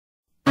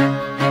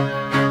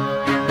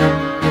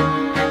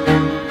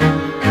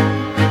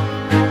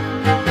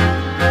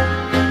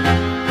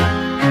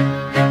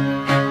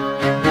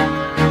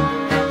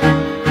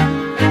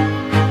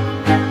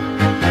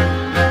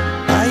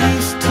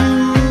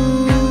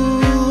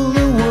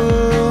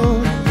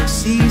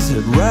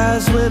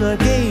when I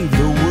gave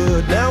the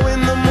word. Now in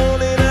the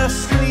morning I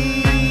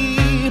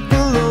sleep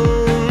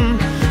alone.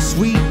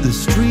 Sweep the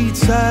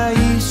streets I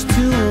used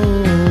to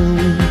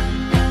own.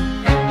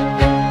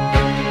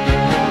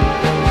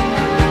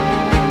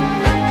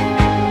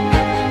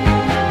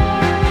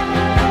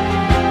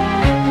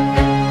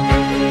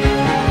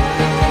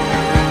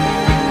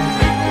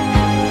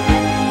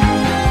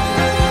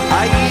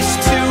 I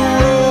used to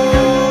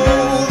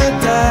roll the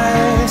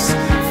dice,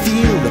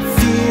 feel the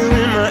fear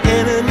in my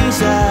enemy's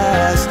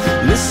eyes,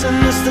 listen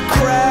as the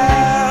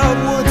crowd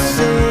would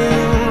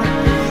sing.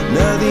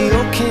 Now the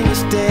old king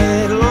is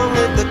dead, long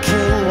live the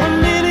king. One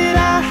minute I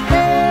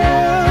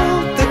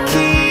held the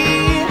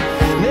key,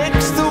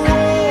 next the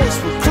walls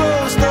were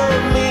closed on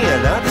me,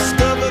 and I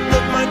discovered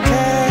that my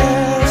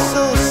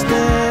castle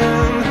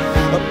stand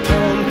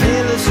upon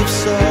pillars of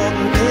salt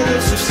and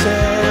pillars of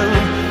sand.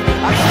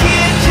 I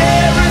hear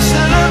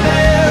Jerusalem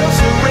bells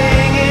are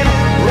ringing,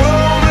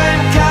 Roman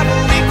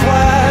cavalry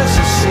choirs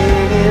are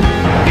singing.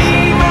 Be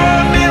my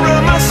mirror,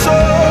 my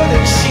sword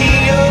and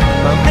shield,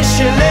 my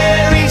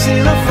missionaries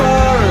in a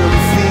foreign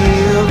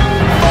field.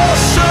 For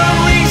some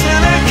reason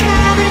I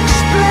can't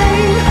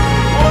explain,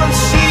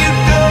 once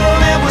you've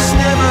gone it was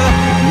never,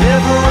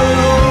 never an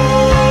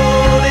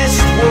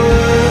honest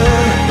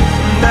word.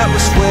 That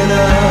was when I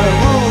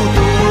ruled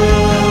the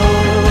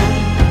world.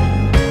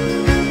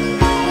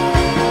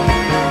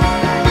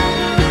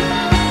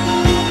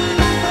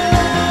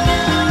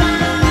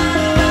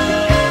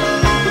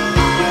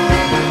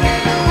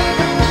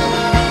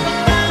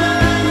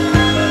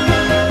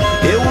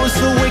 It was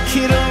the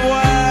wicked and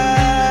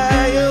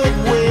wild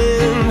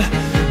wind,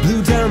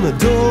 blew down the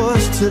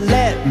doors to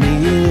let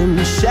me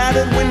in,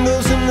 shattered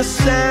windows and the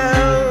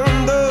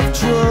sound of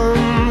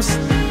drums.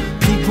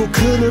 People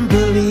couldn't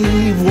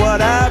believe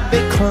what I'd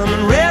become,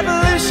 and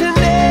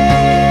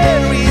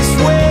revolutionaries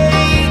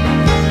wait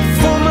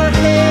for my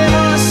head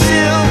on a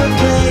silver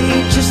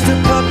plate, just a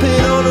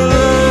puppet on a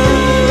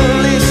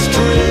lonely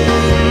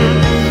string.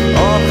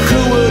 Oh, who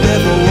would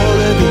ever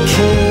wanna be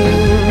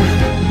king?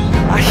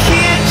 I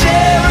hear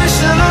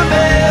Jerusalem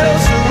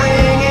bells are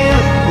ringing,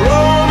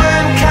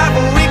 Roman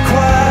cavalry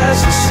choirs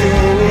are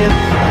singing.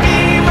 Be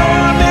my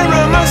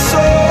mirror, my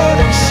sword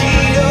and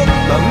shield,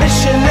 my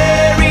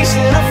missionaries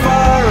in a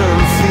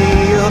foreign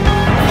field.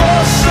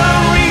 For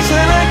some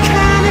reason I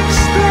can't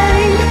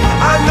explain,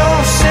 I know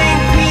St.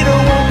 Peter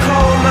won't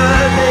call my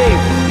name,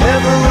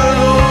 never an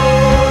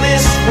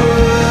honest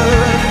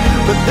word.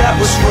 But that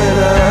was when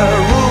I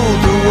ruled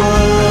the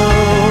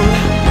world.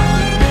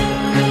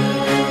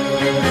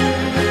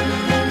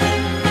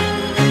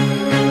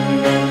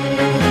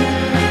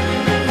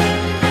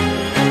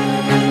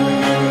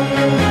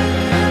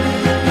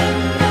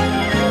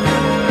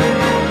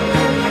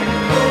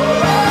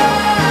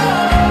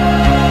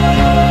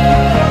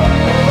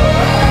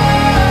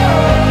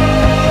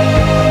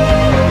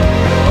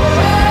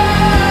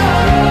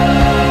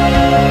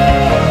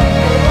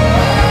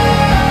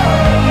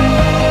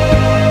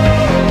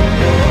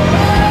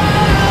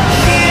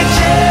 Hear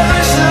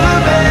Jerusalem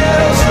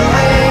bells are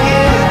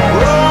ringing,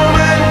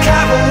 Roman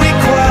cavalry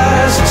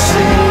choirs are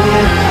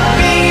singing.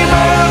 Be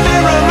my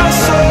mirror, my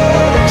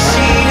sword and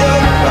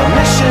shield, my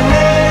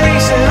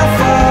missionaries in a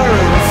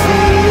foreign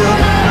field.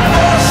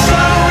 For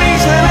some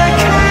reason I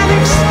can't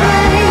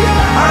explain,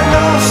 I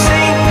know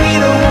St.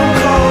 Peter won't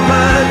call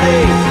my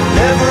name,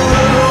 never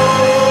an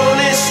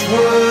honest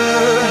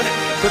word.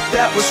 But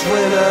that was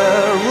when I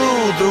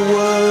ruled the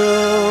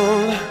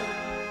world.